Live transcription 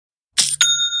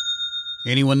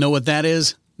Anyone know what that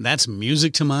is? That's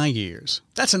music to my ears.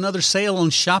 That's another sale on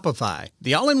Shopify,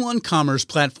 the all-in-one commerce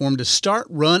platform to start,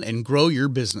 run, and grow your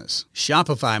business.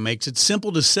 Shopify makes it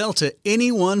simple to sell to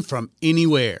anyone from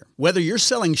anywhere. Whether you're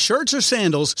selling shirts or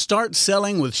sandals, start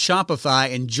selling with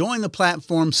Shopify and join the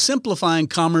platform simplifying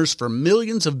commerce for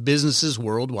millions of businesses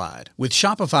worldwide. With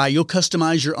Shopify, you'll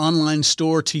customize your online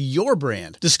store to your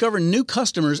brand, discover new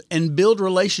customers, and build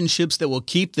relationships that will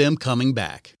keep them coming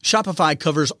back. Shopify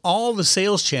covers all the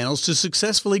sales channels to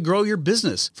successfully grow your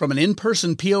business, from an in-person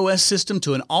POS system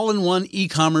to an all-in-one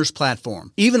e-commerce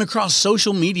platform, even across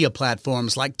social media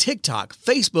platforms like TikTok,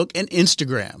 Facebook, and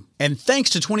Instagram. And thanks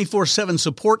to 24/7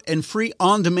 support and free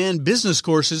on-demand business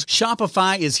courses,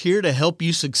 Shopify is here to help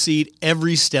you succeed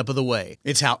every step of the way.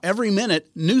 It's how every minute,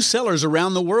 new sellers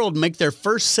around the world make their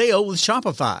first sale with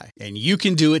Shopify. And you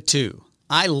can do it too.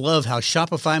 I love how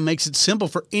Shopify makes it simple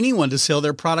for anyone to sell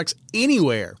their products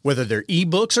anywhere. Whether they're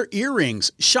ebooks or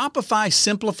earrings, Shopify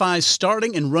simplifies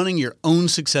starting and running your own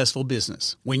successful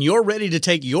business. When you're ready to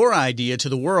take your idea to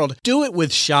the world, do it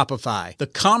with Shopify, the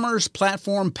commerce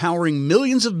platform powering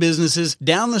millions of businesses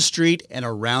down the street and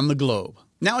around the globe.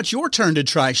 Now it's your turn to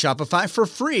try Shopify for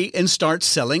free and start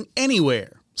selling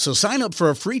anywhere. So sign up for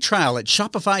a free trial at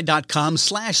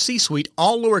shopify.com/C-Suite,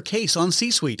 all lowercase on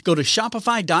C-Suite. Go to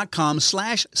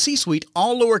shopify.com/C-Suite,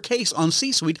 all lowercase on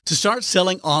C-Suite to start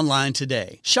selling online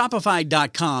today.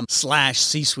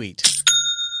 Shopify.com/C-Suite.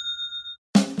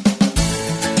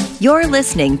 You're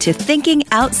listening to Thinking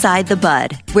Outside the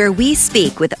Bud, where we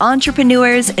speak with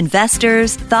entrepreneurs,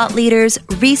 investors, thought leaders,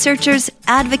 researchers,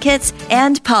 advocates,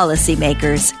 and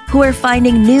policymakers who are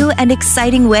finding new and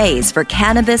exciting ways for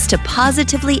cannabis to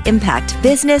positively impact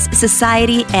business,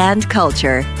 society, and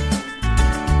culture.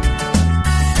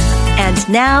 And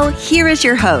now, here is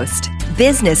your host,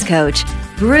 business coach,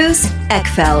 Bruce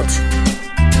Eckfeldt.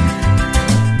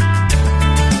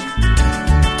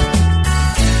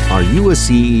 Are you a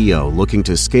CEO looking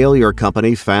to scale your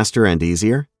company faster and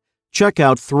easier? Check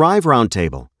out Thrive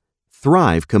Roundtable.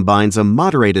 Thrive combines a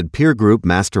moderated peer group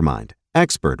mastermind,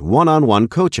 expert one-on-one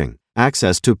coaching,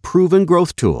 access to proven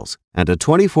growth tools, and a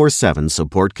 24/7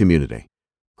 support community.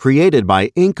 Created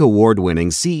by Inc.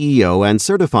 award-winning CEO and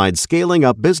certified scaling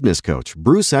up business coach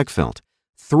Bruce Eckfeldt,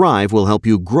 Thrive will help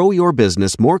you grow your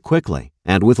business more quickly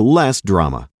and with less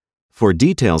drama. For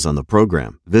details on the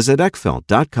program, visit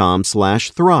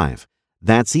eckfeldt.com/thrive.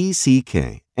 That's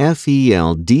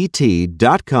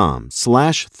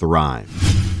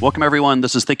ECKFELDT.com/thrive. Welcome, everyone.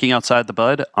 This is Thinking Outside the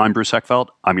Bud. I'm Bruce Eckfeldt.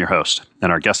 I'm your host.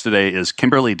 And our guest today is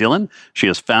Kimberly Dillon. She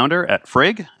is founder at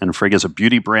Frigg, and Frigg is a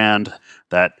beauty brand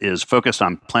that is focused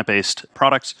on plant-based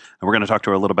products. And we're going to talk to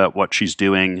her a little bit what she's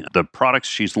doing, the products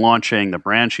she's launching, the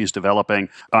brand she's developing.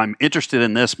 I'm interested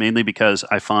in this mainly because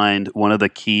I find one of the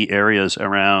key areas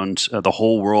around the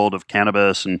whole world of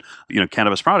cannabis and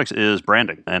cannabis products is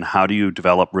branding. And how do you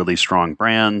develop really strong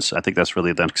brands? I think that's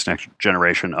really the next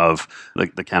generation of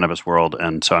the cannabis world.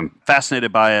 And so I'm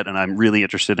fascinated by it, and I'm really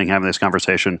interested in having this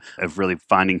conversation of really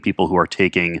finding people who are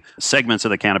taking segments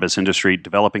of the cannabis industry,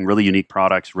 developing really unique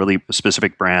products, really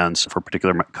specific brands for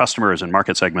particular customers and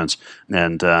market segments,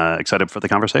 and excited for the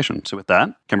conversation. So with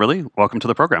that, Kimberly, welcome to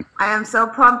the program. I am so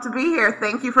pumped to be here.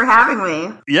 Thank you for having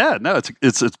me. Yeah, no,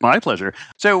 it's my pleasure.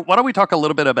 So why don't we talk a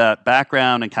little bit about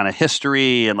background and kind of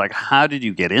history and like how did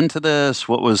you get into this?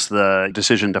 What was the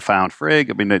decision to found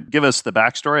Frigg? I mean, give us the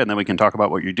backstory, and then we can talk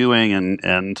about what you're doing and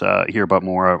hear about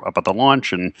more about the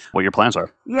launch and what your plans are.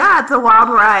 Yeah, it's a wild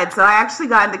ride. So I actually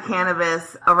got into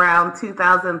cannabis around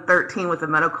 2013 with a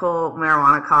medical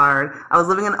marijuana card. I was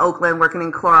living in Oakland, working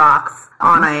in Clorox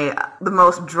on the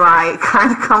most dry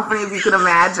kind of companies you could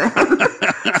imagine.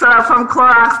 So from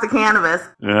Clorox to cannabis.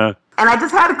 Yeah. And I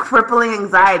just had a crippling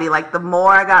anxiety. Like the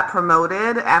more I got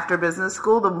promoted after business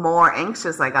school, the more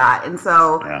anxious I got. And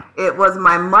so it was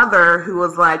my mother who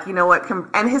was like, you know what,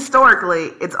 and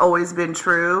historically, it's always been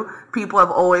true. People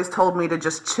have always told me to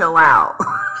just chill out,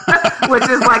 which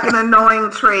is like an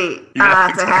annoying trait to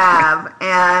have.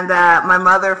 And my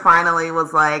mother finally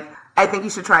was like, I think you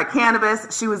should try cannabis.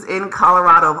 She was in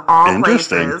Colorado of all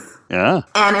places. Yeah.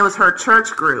 And it was her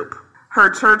church group. Her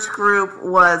church group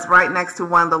was right next to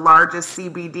one of the largest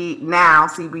CBD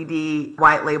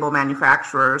white label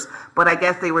manufacturers. But I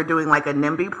guess they were doing like a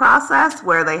NIMBY process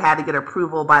where they had to get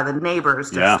approval by the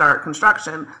neighbors to start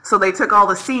construction. So they took all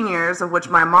the seniors, of which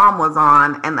my mom was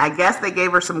on, and I guess they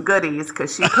gave her some goodies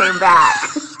because she came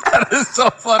back. That is so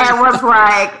funny. And was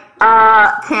like,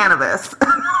 cannabis.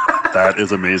 That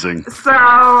is amazing. So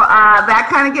that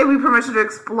kind of gave me permission to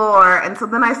explore. And so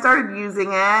then I started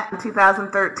using it in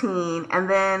 2013. And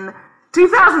then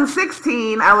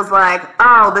 2016, I was like,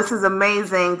 oh, this is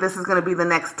amazing. This is going to be the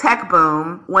next tech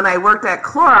boom. When I worked at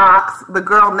Clorox, the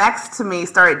girl next to me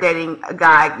started dating a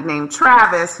guy named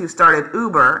Travis who started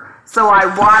Uber. So I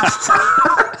watched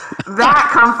that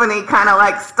company kind of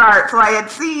like start. So I had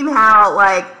seen how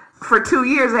like for 2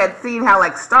 years, I had seen how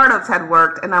like startups had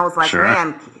worked. And I was like,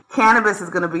 man, cannabis is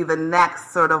going to be the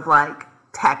next sort of like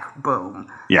tech boom.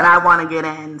 And I want to get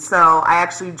in. So I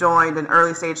actually joined an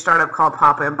early stage startup called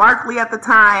Papa and Barkley at the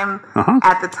time.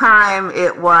 At the time,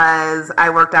 I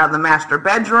worked out in the master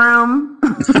bedroom.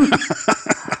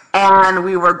 And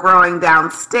we were growing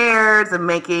downstairs and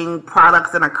making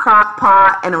products in a crock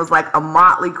pot. And it was like a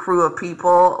motley crew of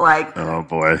people. Like, oh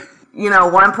boy. You know,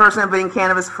 one person had been in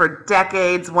cannabis for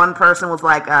decades. One person was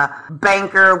like a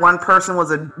banker. One person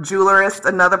was a jewelerist.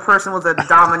 Another person was a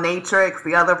dominatrix.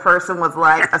 The other person was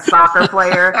like a soccer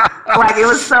player. Like, it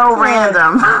was so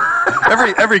random.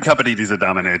 Every company needs a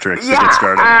dominatrix to get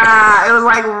started. It was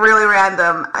like really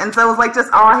random. And so it was like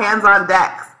just all hands on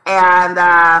decks. And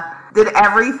did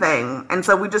everything. And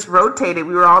so we just rotated.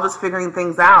 We were all just figuring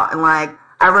things out. And like,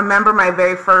 I remember my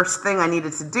very first thing I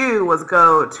needed to do was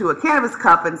go to a cannabis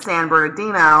cup in San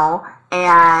Bernardino.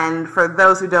 And for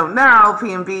those who don't know,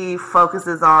 P&B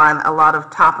focuses on a lot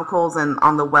of topicals and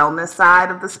on the wellness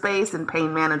side of the space and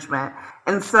pain management.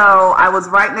 And so I was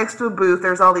right next to a booth.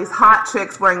 There's all these hot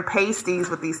chicks wearing pasties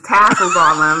with these tassels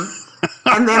on them.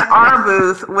 And then our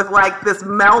booth with like this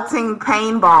melting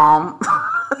pain balm.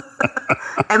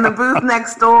 And the booth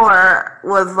next door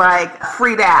was like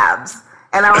free dabs.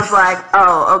 And I was like,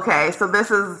 oh, okay, so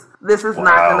this is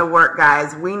not going to work,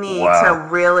 guys. We need to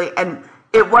really, and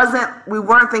we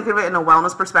weren't thinking of it in a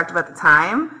wellness perspective at the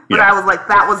time, but I was like,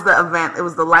 that was the event. It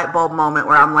was the light bulb moment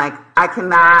where I'm like, I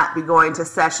cannot be going to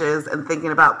sessions and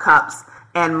thinking about cups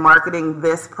and marketing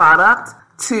this product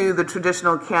to the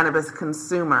traditional cannabis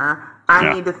consumer.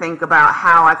 I need to think about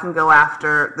how I can go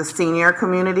after the senior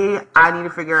community. I need to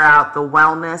figure out the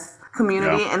wellness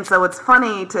community. And so it's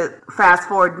funny to fast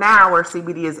forward now where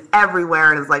CBD is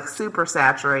everywhere and is like super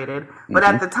saturated. But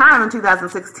at the time in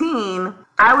 2016,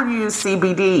 I would use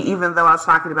CBD, even though I was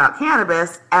talking about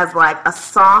cannabis, as like a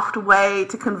soft way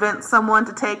to convince someone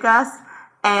to take us.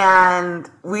 And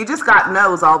we just got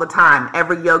no's all the time.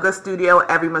 Every yoga studio,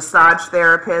 every massage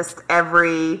therapist,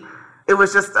 it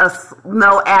was just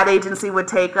no ad agency would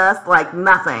take us, like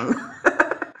nothing.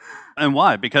 And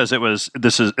why? Because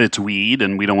it's weed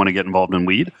and we don't want to get involved in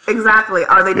weed? Exactly.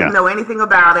 Or they didn't know anything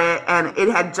about it, and it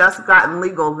had just gotten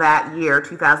legal that year,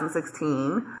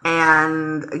 2016.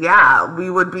 And we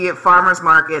would be at farmers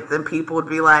markets and people would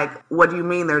be like, what do you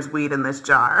mean there's weed in this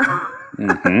jar?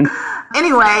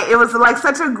 Anyway, it was like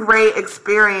such a great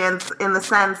experience in the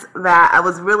sense that I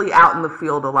was really out in the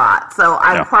field a lot. So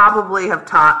I probably have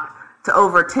talked to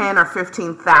over 10 or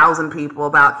 15,000 people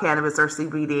about cannabis or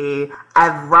CBD.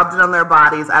 I've rubbed it on their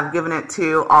bodies. I've given it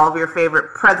to all of your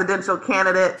favorite presidential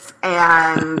candidates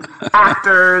and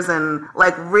actors. And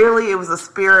like really, it was a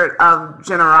spirit of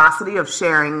generosity, of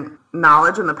sharing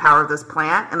knowledge and the power of this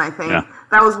plant. And I think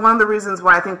that was one of the reasons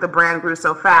why I think the brand grew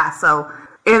so fast. So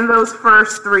in those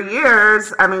first 3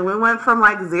 years, I mean, we went from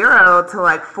like 0 to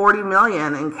like 40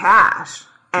 million in cash.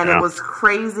 And it was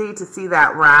crazy to see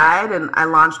that ride. And I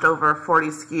launched over 40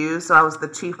 SKUs. So I was the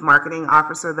chief marketing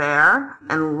officer there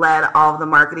and led all of the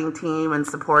marketing team and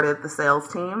supported the sales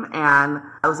team. And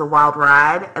it was a wild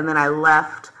ride. And then I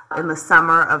left in the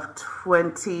summer of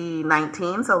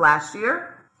 2019, so last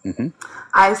year.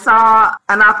 I saw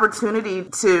an opportunity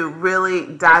to really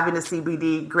dive into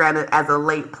CBD, granted as a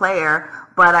late player,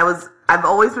 but I've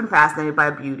always been fascinated by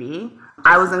beauty.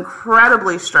 I was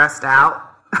incredibly stressed out.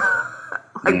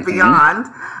 Beyond.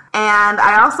 And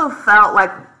I also felt like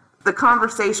the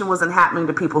conversation wasn't happening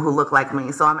to people who look like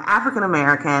me. So I'm African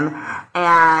American,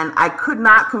 and I could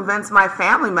not convince my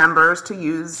family members to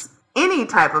use any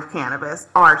type of cannabis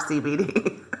or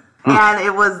CBD. And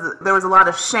there was a lot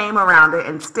of shame around it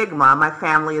and stigma. My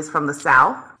family is from the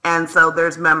South, and so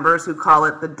there's members who call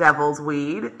it the devil's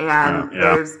weed, and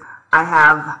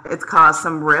it's caused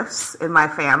some rifts in my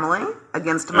family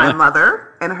against my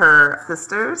mother and her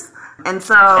sisters. And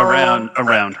so around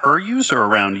her use or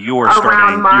around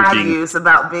around my use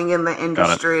about being in the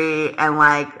industry, and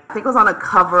like I think it was on a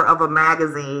cover of a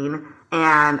magazine,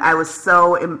 and I was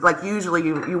so like usually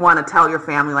you want to tell your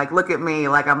family like, look at me,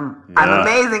 like I'm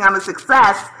amazing, I'm a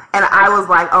success. And I was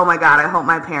like, oh my God, I hope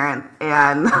my parents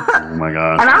and oh my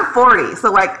God. And I'm 40,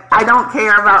 so like I don't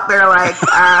care about their like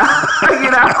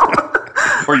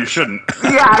or you shouldn't.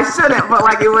 I shouldn't, but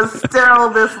like it was still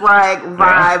this like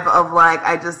vibe of like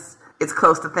it's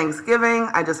close to Thanksgiving.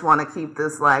 I just want to keep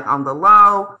this like on the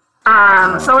low.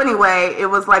 So anyway, it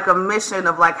was like a mission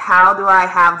of like, how do I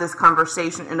have this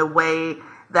conversation in a way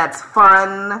that's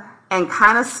fun and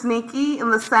kind of sneaky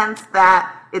in the sense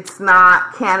that it's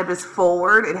not cannabis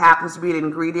forward. It happens to be an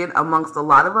ingredient amongst a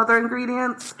lot of other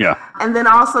ingredients. Yeah. And then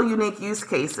also unique use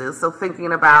cases. So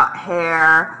thinking about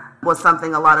hair was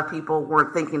something a lot of people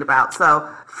weren't thinking about. So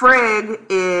Frigg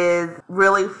is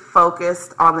really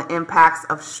focused on the impacts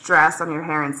of stress on your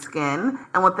hair and skin.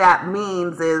 And what that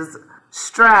means is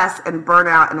stress and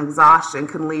burnout and exhaustion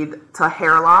can lead to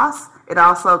hair loss. It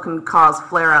also can cause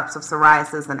flare-ups of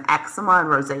psoriasis and eczema and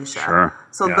rosacea. Sure.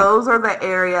 So those are the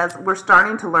areas we're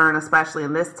starting to learn, especially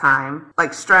in this time,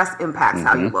 like stress impacts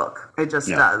how you look. It just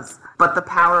does. But the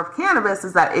power of cannabis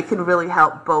is that it can really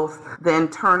help both the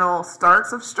internal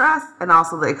starts of stress and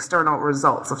also the external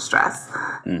results of stress.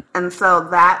 And so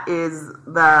that is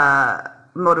the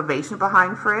motivation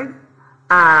behind Frigg.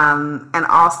 And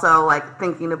also like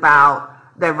thinking about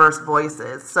diverse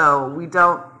voices. So we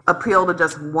don't appeal to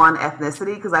just one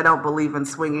ethnicity because I don't believe in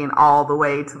swinging all the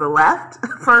way to the left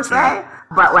per se,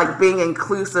 but like being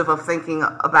inclusive of thinking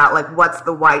about like what's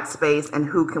the white space and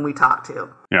who can we talk to.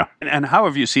 Yeah. And how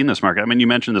have you seen this market? I mean, you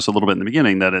mentioned this a little bit in the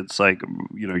beginning that it's like,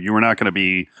 you were not going to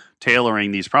be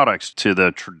tailoring these products to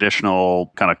the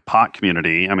traditional kind of pot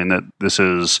community. I mean, that this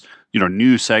is,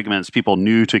 new segments, people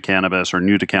new to cannabis or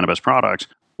new to cannabis products.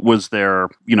 Was there,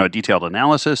 a detailed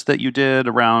analysis that you did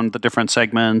around the different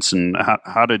segments, and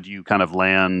how did you kind of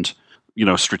land,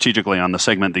 strategically on the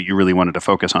segment that you really wanted to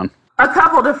focus on? A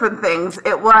couple different things.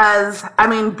 It was,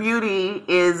 beauty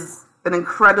is an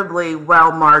incredibly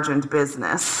well-margined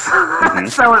business.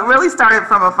 So it really started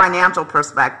from a financial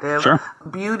perspective. Sure.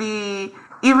 Beauty,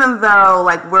 even though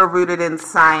like we're rooted in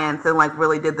science and like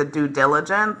really did the due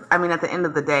diligence, at the end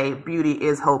of the day, beauty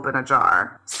is hope in a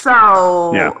jar.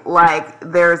 So like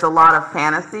there's a lot of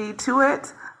fantasy to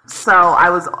it. So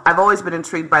I've always been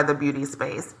intrigued by the beauty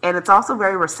space, and it's also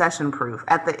very recession proof.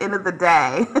 At the end of the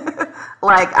day,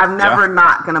 like I'm never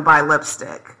not going to buy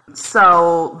lipstick.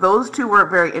 So those two were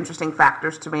very interesting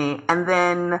factors to me. And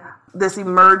then this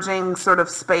emerging sort of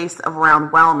space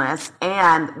around wellness,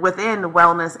 and within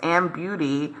wellness and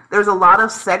beauty, there's a lot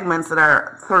of segments that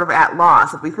are sort of at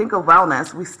loss. If we think of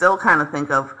wellness, we still kind of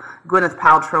think of Gwyneth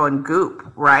Paltrow and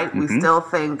Goop, right? We still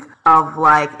think of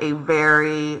like a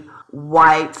very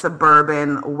white,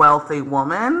 suburban, wealthy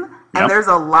woman. And there's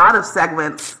a lot of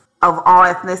segments of all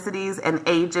ethnicities and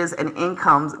ages and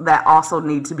incomes that also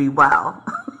need to be well.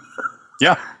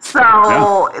 Yeah.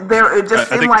 So there, it just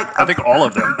seemed like I think all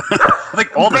of them. I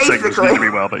think all the segments need to be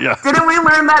well, but yeah. Didn't we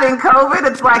learn that in COVID?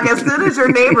 It's like as soon as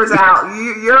your neighbor's out,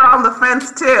 you're on the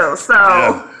fence too. So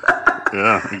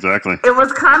yeah, exactly. It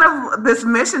was kind of this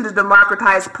mission to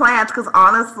democratize plants because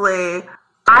honestly,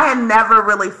 I had never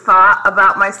really thought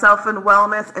about myself in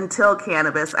wellness until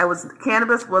cannabis.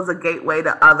 Cannabis was a gateway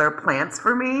to other plants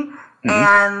for me.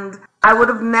 And I would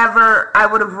have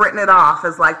written it off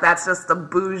as like, that's just a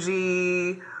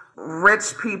bougie,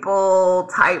 rich people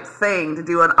type thing to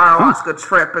do an ayahuasca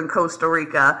trip in Costa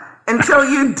Rica until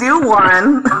you do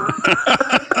one.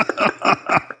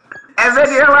 And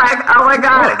then you're like, oh my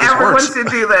God, everyone should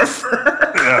do this.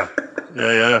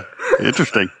 Yeah.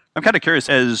 Interesting. I'm kind of curious,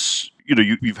 as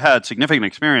you've had significant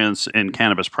experience in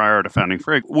cannabis prior to founding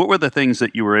Frigg. What were the things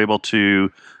that you were able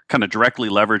to kind of directly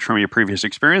leverage from your previous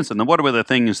experience? And then what were the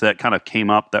things that kind of came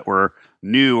up that were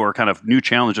new or kind of new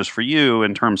challenges for you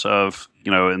in terms of,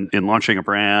 in launching a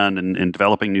brand and in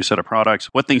developing a new set of products?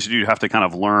 What things did you have to kind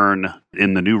of learn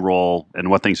in the new role, and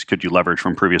what things could you leverage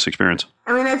from previous experience?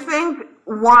 I think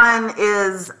one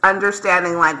is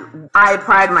understanding, like, I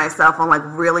pride myself on like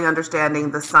really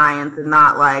understanding the science and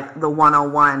not like the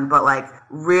 101, but like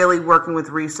really working with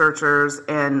researchers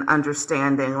and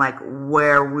understanding like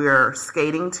where we're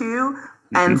skating to.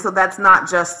 And so that's not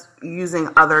just using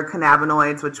other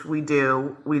cannabinoids, which we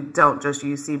do. We don't just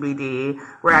use CBD.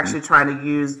 We're actually trying to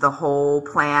use the whole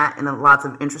plant in lots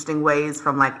of interesting ways,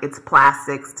 from like its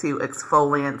plastics to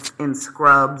exfoliants in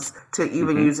scrubs to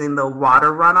even using the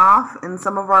water runoff in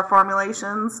some of our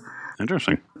formulations.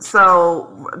 Interesting.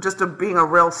 So just being a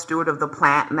real steward of the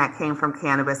plant, and that came from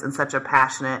cannabis and such a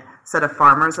passionate set of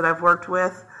farmers that I've worked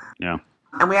with. Yeah.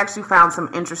 And we actually found some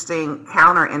interesting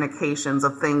counterindications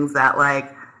of things that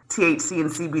like THC and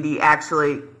CBD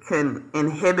actually can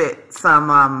inhibit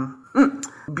some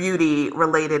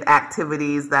beauty-related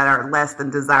activities that are less than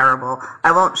desirable.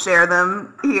 I won't share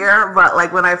them here, but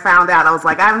like when I found out, I was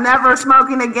like, I'm never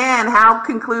smoking again. How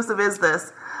conclusive is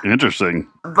this? Interesting.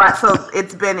 But so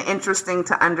it's been interesting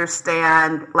to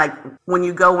understand, like when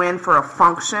you go in for a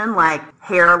function like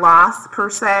hair loss per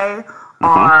se,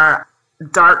 or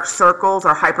dark circles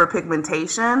or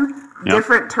hyperpigmentation,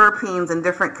 different terpenes and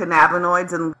different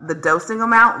cannabinoids and the dosing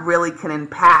amount really can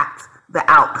impact the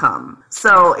outcome.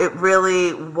 So it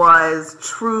really was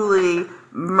truly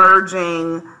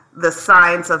merging the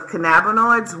science of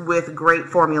cannabinoids with great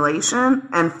formulation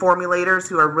and formulators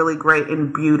who are really great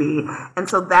in beauty. And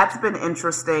so that's been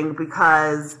interesting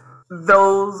because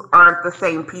those aren't the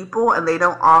same people and they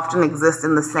don't often exist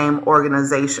in the same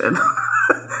organization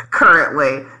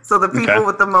currently. So the people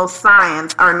with the most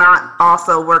science are not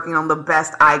also working on the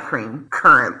best eye cream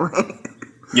currently.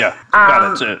 Yeah,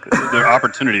 got it. So the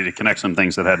opportunity to connect some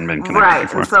things that hadn't been connected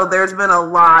before. And so there's been a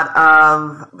lot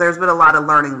of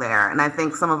learning there. And I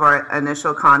think some of our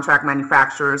initial contract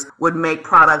manufacturers would make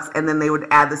products and then they would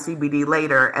add the CBD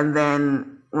later, and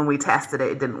then when we tested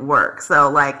it, it didn't work. So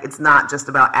like it's not just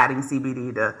about adding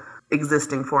CBD to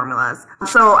existing formulas.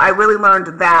 So I really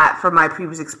learned that from my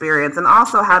previous experience, and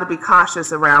also how to be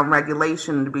cautious around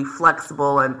regulation, to be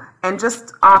flexible, and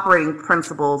just operating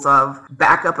principles of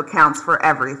backup accounts for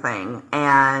everything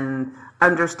and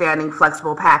understanding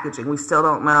flexible packaging. We still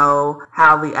don't know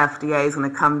how the FDA is going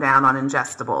to come down on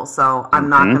ingestibles, so I'm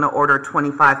not going to order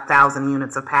 25,000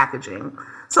 units of packaging.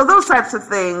 So those types of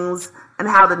things, and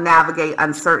how to navigate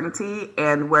uncertainty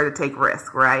and where to take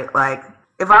risk, right? Like,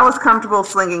 if I was comfortable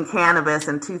slinging cannabis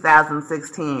in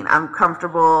 2016, I'm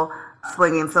comfortable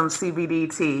slinging some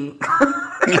CBD tea.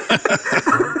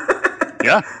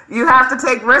 Yeah. You have to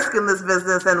take risk in this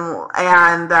business, and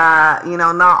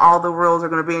not all the rules are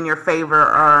going to be in your favor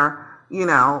or,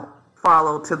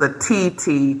 follow to the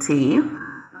TTT.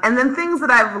 And then things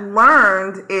that I've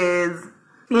learned is,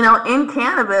 in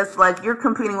cannabis, like, you're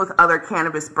competing with other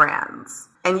cannabis brands.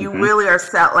 And you really are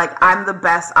set, like, I'm the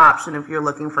best option if you're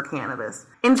looking for cannabis.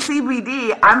 In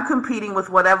CBD, I'm competing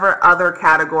with whatever other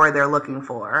category they're looking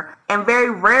for. And very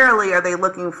rarely are they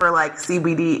looking for, like,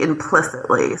 CBD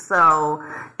implicitly. So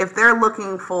if they're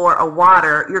looking for a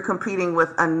water, you're competing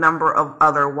with a number of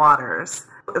other waters.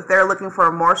 If they're looking for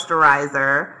a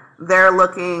moisturizer, they're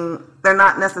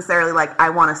not necessarily like, I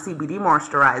want a CBD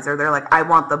moisturizer. They're like, I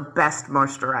want the best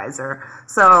moisturizer.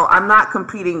 So I'm not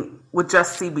competing with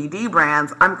just CBD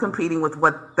brands. I'm competing with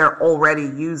what they're already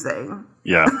using.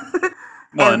 Yeah.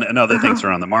 Well, and other things are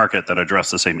on the market that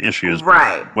address the same issues,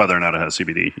 right? Whether or not it has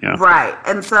CBD. Yeah. Right.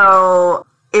 And so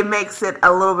it makes it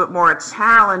a little bit more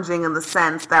challenging in the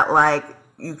sense that, like,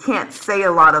 you can't say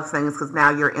a lot of things because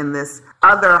now you're in this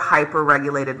other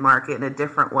hyper-regulated market in a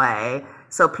different way.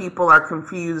 So people are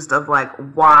confused of, like,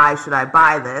 why should I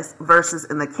buy this? Versus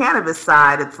in the cannabis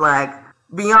side, it's like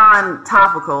beyond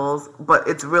topicals, but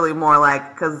it's really more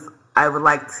like, because I would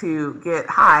like to get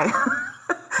high.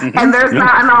 And there's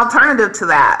not an alternative to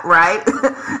that, right?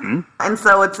 And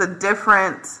so it's a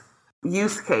different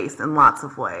use case in lots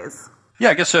of ways. Yeah,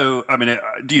 I guess so. I mean,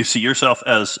 do you see yourself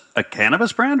as a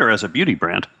cannabis brand or as a beauty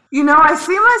brand? I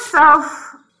see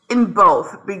myself in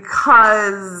both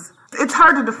because it's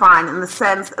hard to define in the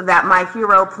sense that my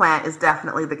hero plant is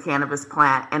definitely the cannabis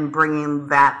plant and bringing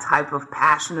that type of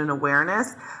passion and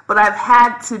awareness. But I've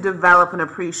had to develop an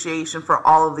appreciation for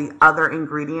all of the other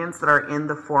ingredients that are in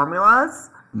the formulas.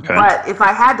 Okay. But if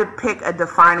I had to pick a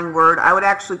defining word, I would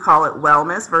actually call it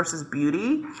wellness versus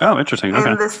beauty. Oh, interesting. Okay.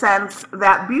 In the sense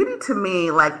that beauty to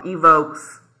me, like,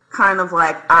 evokes kind of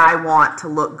like, I want to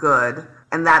look good,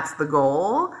 and that's the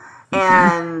goal.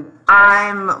 And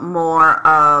I'm more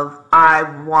of, I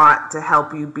want to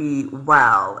help you be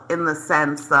well, in the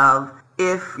sense of,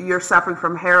 if you're suffering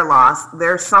from hair loss,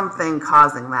 there's something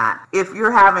causing that. If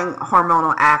you're having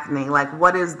hormonal acne, like,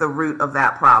 what is the root of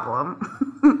that problem?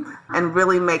 And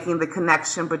really making the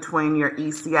connection between your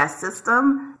ECS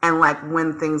system and, like,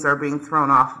 when things are being thrown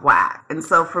off whack. And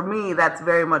so for me, that's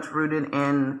very much rooted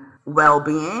in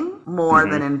well-being more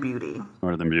than in beauty.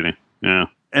 More than beauty, yeah.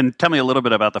 And tell me a little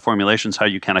bit about the formulations, how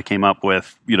you kind of came up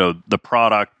with, the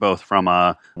product, both from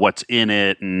what's in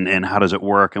it and how does it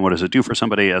work and what does it do for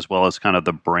somebody, as well as kind of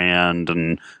the brand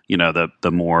and,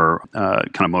 the more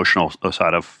kind of emotional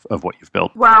side of what you've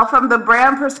built. Well, from the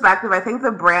brand perspective, I think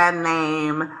the brand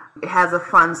name has a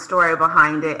fun story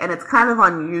behind it, and it's kind of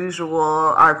unusual,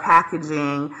 our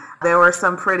packaging. There were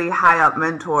some pretty high up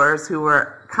mentors who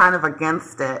were kind of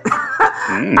against it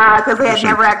because they had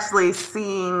never actually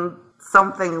seen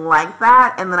something like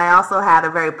that. And then I also had a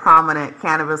very prominent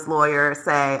cannabis lawyer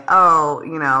say,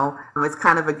 it's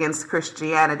kind of against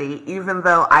Christianity, even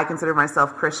though I consider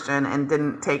myself Christian and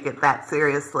didn't take it that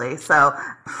seriously. So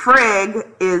Frigg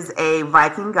is a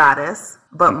Viking goddess,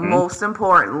 but most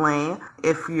importantly,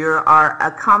 if you are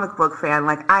a comic book fan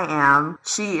like I am,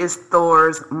 she is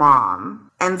Thor's mom.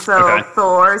 And so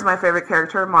Thor is my favorite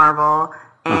character in Marvel.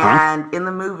 And in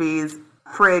the movies,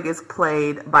 Frigg is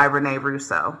played by Rene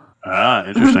Russo. Ah,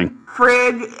 interesting.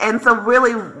 Frigg, and so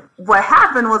really what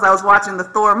happened was I was watching the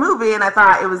Thor movie and I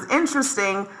thought it was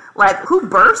interesting, like, who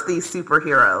birthed these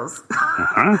superheroes?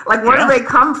 Like, where do they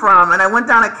come from? And I went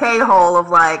down a K-hole of,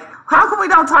 like, how come we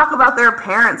don't talk about their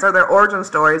parents or their origin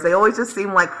stories? They always just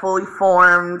seem like fully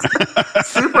formed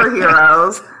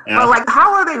superheroes. Yeah. But, like,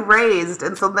 how are they raised?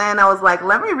 And so then I was like,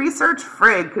 let me research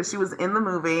Frigg, because she was in the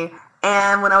movie.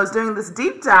 And when I was doing this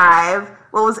deep dive,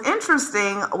 what was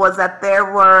interesting was that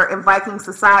there were, in Viking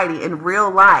society, in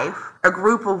real life, a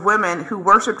group of women who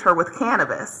worshipped her with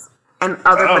cannabis and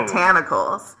other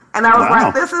botanicals. And I was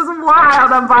like, this is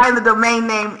wild. I'm buying the domain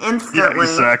name instantly.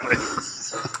 Yeah, exactly.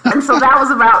 And so that was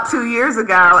about 2 years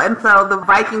ago. And so the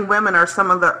Viking women are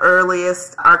some of the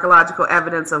earliest archaeological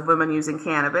evidence of women using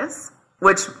cannabis,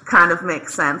 which kind of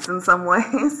makes sense in some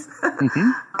ways.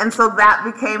 And so that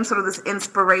became sort of this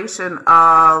inspiration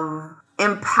of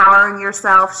empowering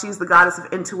yourself. She's the goddess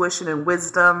of intuition and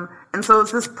wisdom. And so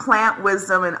it's this plant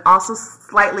wisdom and also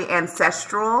slightly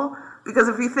ancestral, because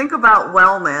if you think about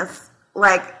wellness,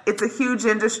 like, it's a huge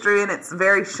industry and it's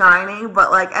very shiny,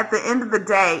 but, like, at the end of the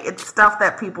day, it's stuff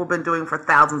that people have been doing for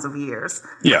thousands of years.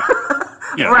 Yeah.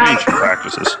 Yeah, right? Ancient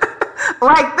practices.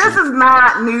 Like, this is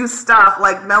not new stuff.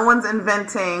 Like, no one's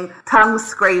inventing tongue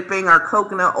scraping or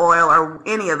coconut oil or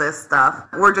any of this stuff.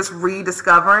 We're just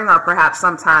rediscovering, or perhaps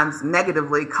sometimes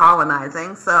negatively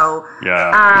colonizing. So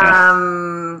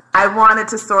I wanted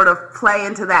to sort of play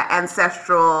into that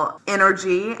ancestral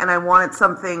energy, and I wanted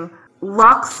something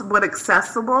luxe but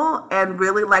accessible, and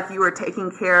really like you were taking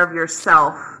care of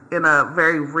yourself in a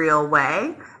very real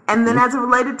way. And then as it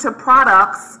related to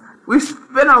products, we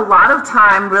spent a lot of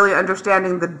time really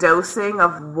understanding the dosing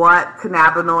of what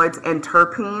cannabinoids and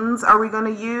terpenes are we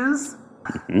going to use.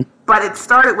 But it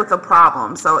started with a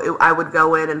problem. So I would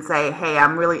go in and say, hey,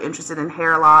 I'm really interested in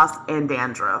hair loss and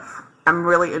dandruff. I'm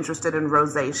really interested in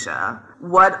rosacea.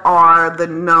 What are the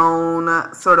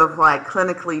known sort of like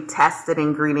clinically tested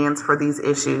ingredients for these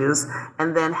issues?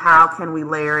 And then how can we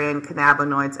layer in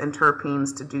cannabinoids and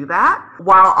terpenes to do that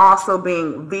while also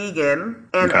being vegan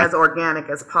and as organic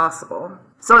as possible?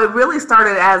 So it really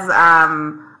started as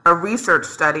a research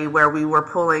study where we were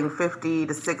pulling 50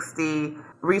 to 60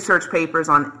 research papers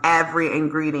on every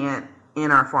ingredient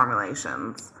in our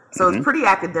formulations. So it's pretty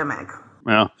academic.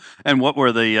 Yeah. And what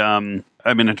were the,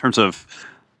 in terms of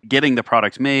getting the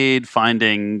product made,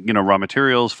 finding, raw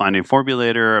materials, finding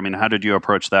formulator, how did you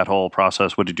approach that whole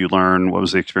process? What did you learn? What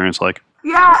was the experience like?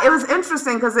 Yeah, it was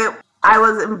interesting because I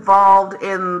was involved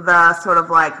in the sort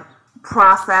of like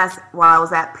process while I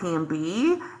was at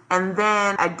P&B. And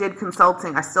then I did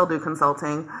consulting, I still do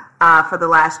consulting, for the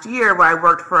last year where I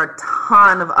worked for a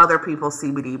ton of other people's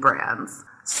CBD brands.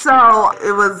 So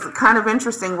it was kind of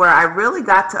interesting where I really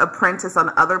got to apprentice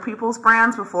on other people's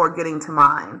brands before getting to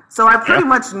mine. So I pretty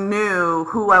much knew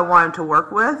who I wanted to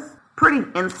work with pretty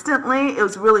instantly. It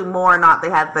was really more not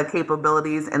they had the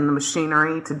capabilities and the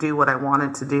machinery to do what I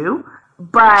wanted to do.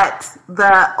 But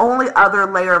the only other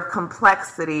layer of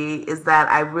complexity is that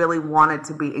I really wanted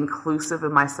to be inclusive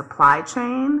in my supply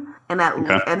chain and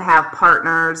and have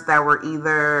partners that were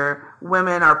either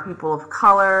women or people of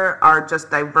color or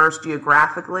just diverse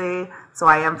geographically. So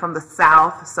I am from the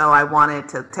South, so I wanted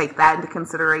to take that into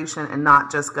consideration and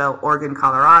not just go Oregon,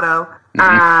 Colorado.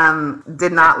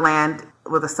 Did not land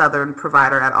with a Southern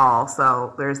provider at all,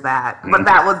 so there's that. But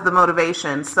that was the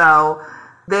motivation. So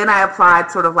then I applied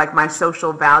sort of like my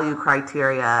social value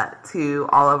criteria to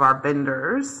all of our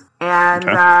vendors. And,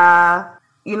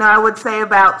 I would say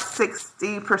about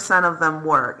 60% of them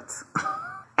worked.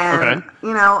 And,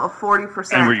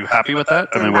 40%. And were you happy with that?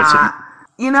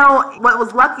 What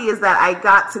was lucky is that I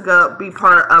got to go be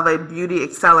part of a beauty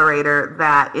accelerator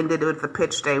that ended with the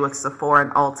pitch day with Sephora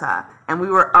and Ulta. And we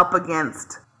were up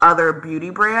against other beauty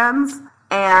brands.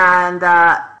 And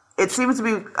it seems to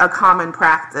be a common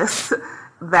practice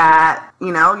that,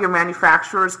 your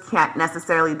manufacturers can't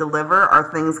necessarily deliver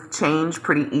or things change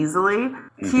pretty easily.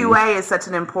 QA is such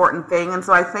an important thing. And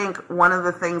so I think one of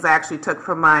the things I actually took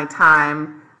from my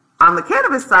time on the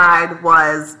cannabis side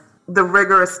was the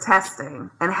rigorous testing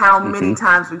and how many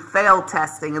times we failed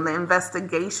testing and the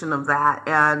investigation of that,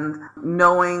 and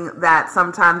knowing that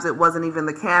sometimes it wasn't even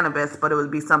the cannabis, but it would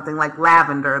be something like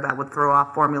lavender that would throw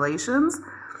off formulations.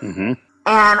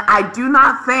 And I do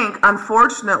not think,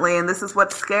 unfortunately, and this is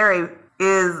what's scary,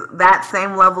 is that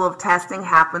same level of testing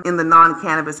happened in the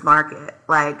non-cannabis market.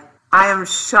 Like, I am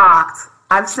shocked.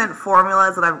 I've sent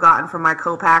formulas that I've gotten from my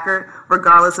co-packer,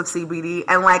 regardless of CBD,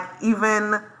 and like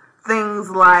even things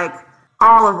like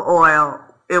olive oil,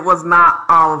 it was not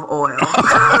olive oil.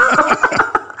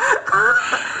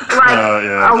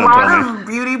 a lot of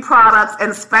beauty products,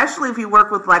 and especially if you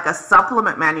work with like a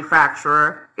supplement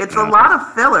manufacturer, it's a lot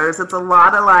of fillers. It's a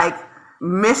lot of like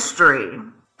mystery.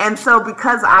 And so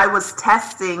because I was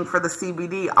testing for the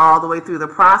CBD all the way through the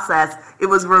process, it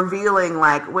was revealing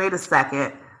like, wait a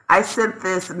second, I sent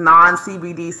this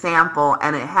non-CBD sample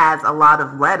and it has a lot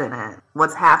of lead in it.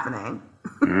 What's happening?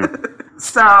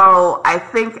 So I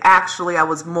think actually I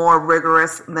was more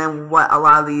rigorous than what a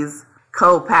lot of these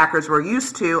co-packers were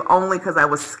used to, only because I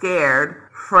was scared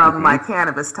from my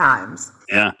cannabis times.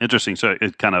 Yeah, interesting. So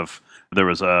it kind of, there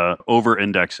was a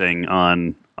over-indexing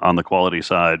on the quality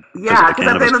side. Yeah,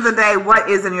 because at the end of the day, what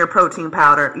is in your protein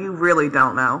powder? You really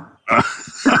don't know.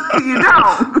 You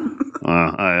don't.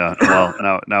 Well,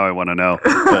 now I want to know.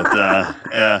 But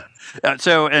yeah.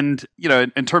 So, and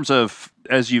in terms of,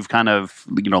 as you've kind of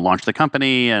launched the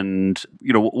company, and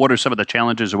what are some of the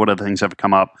challenges, or what are the things that have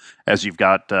come up as you've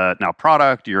got now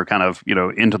product? You're kind of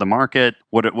into the market.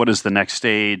 What is the next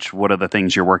stage? What are the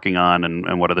things you're working on,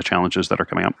 and what are the challenges that are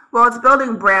coming up? Well, it's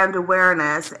building brand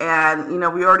awareness, and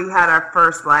we already had our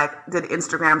first did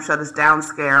Instagram shut us down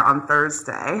scare on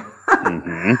Thursday.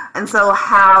 And so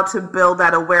how to build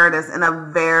that awareness in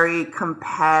a very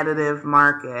competitive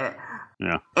market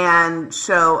and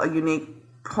show a unique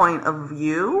point of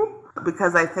view,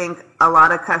 because I think a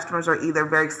lot of customers are either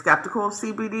very skeptical of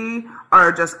CBD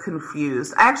or just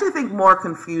confused. I actually think more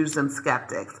confused than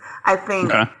skeptics. I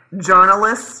think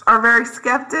journalists are very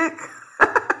skeptic,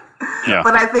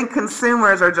 but I think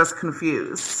consumers are just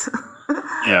confused.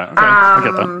 I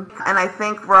get that. And I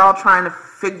think we're all trying to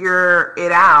figure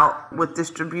it out with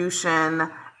distribution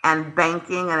and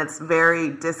banking, and it's very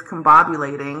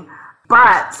discombobulating.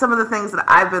 But some of the things that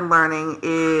I've been learning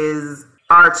is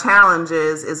our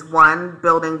challenges is, one,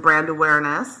 building brand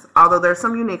awareness, although there's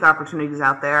some unique opportunities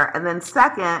out there. And then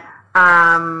second,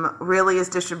 really is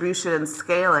distribution and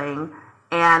scaling.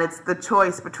 And it's the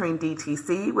choice between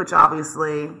DTC, which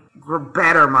obviously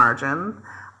better margin,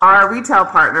 or a retail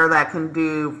partner that can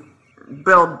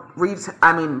build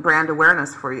brand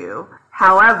awareness for you.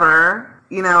 However,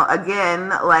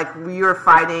 again, like we were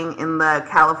fighting in the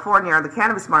California or the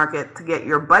cannabis market to get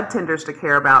your bud tenders to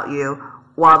care about you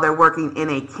while they're working in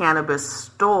a cannabis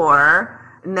store.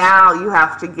 Now you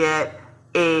have to get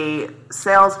a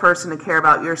salesperson to care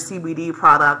about your CBD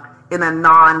product in a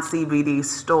non-CBD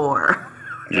store.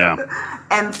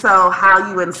 And so how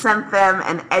you incent them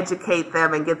and educate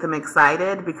them and get them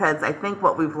excited, because I think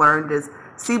what we've learned is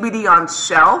CBD on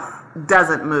shelf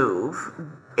doesn't move.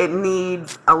 It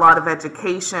needs a lot of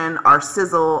education or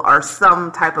sizzle or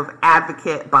some type of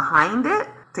advocate behind it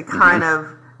to kind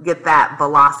of get that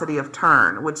velocity of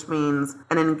turn, which means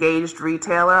an engaged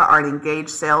retailer or an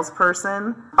engaged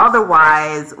salesperson.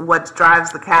 Otherwise, what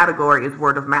drives the category is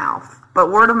word of mouth.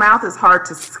 But word of mouth is hard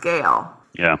to scale.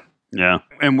 Yeah.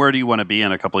 And where do you want to be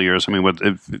in a couple of years? I mean,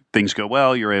 if things go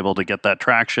well, you're able to get that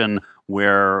traction.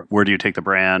 Where do you take the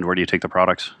brand? Where do you take the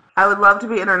products? I would love to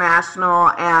be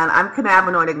international, and I'm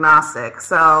cannabinoid agnostic.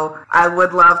 So I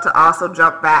would love to also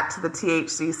jump back to the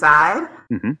THC side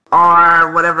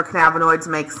or whatever cannabinoids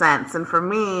make sense. And for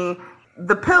me,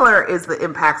 the pillar is the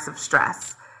impacts of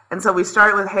stress. And so we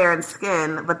started with hair and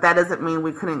skin, but that doesn't mean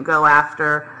we couldn't go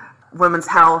after women's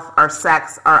health or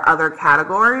sex or other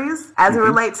categories as it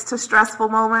relates to stressful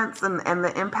moments and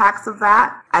the impacts of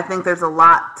that. I think there's a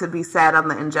lot to be said on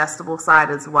the ingestible side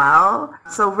as well.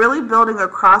 So really building a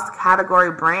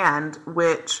cross-category brand,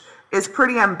 which is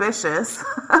pretty ambitious,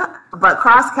 but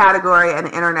cross-category and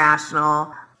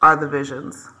international are the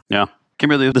visions. Yeah.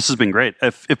 Kimberly, this has been great.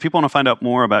 If people want to find out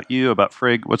more about you, about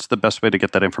Frigg, what's the best way to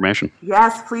get that information?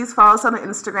 Yes, please follow us on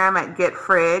Instagram at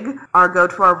GetFrigg or go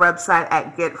to our website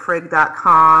at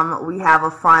getfrigg.com. We have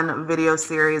a fun video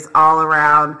series all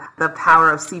around the power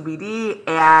of CBD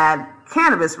and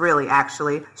cannabis, really,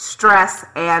 actually, stress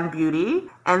and beauty.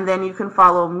 And then you can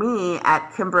follow me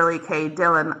at Kimberly K.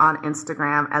 Dillon on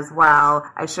Instagram as well.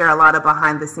 I share a lot of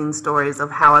behind-the-scenes stories of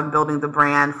how I'm building the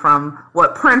brand, from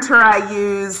what printer I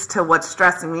use to what's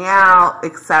stressing me out,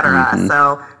 etc.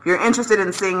 So if you're interested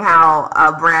in seeing how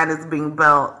a brand is being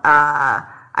built,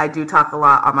 I do talk a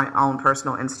lot on my own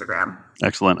personal Instagram.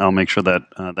 Excellent. I'll make sure that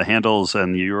the handles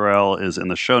and the URL is in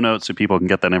the show notes so people can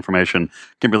get that information.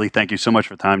 Kimberly, thank you so much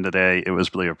for time today. It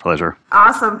was really a pleasure.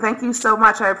 Awesome. Thank you so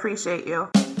much. I appreciate you.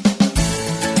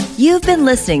 You've been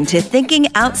listening to Thinking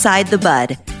Outside the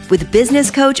Bud with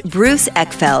business coach Bruce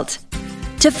Eckfeldt.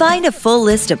 To find a full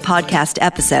list of podcast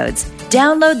episodes,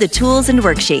 download the tools and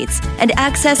worksheets, and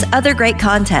access other great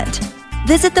content,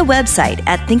 visit the website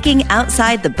at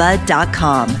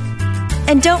thinkingoutsidethebud.com.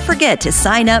 And don't forget to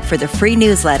sign up for the free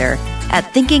newsletter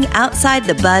at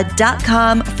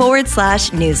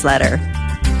thinkingoutsidethebud.com/newsletter.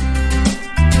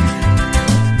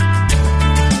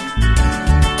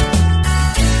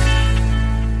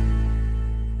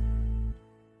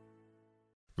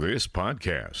 This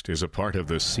podcast is a part of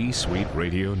the C-Suite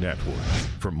Radio Network.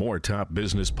 For more top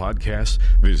business podcasts,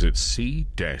 visit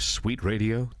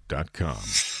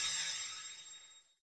c-suiteradio.com.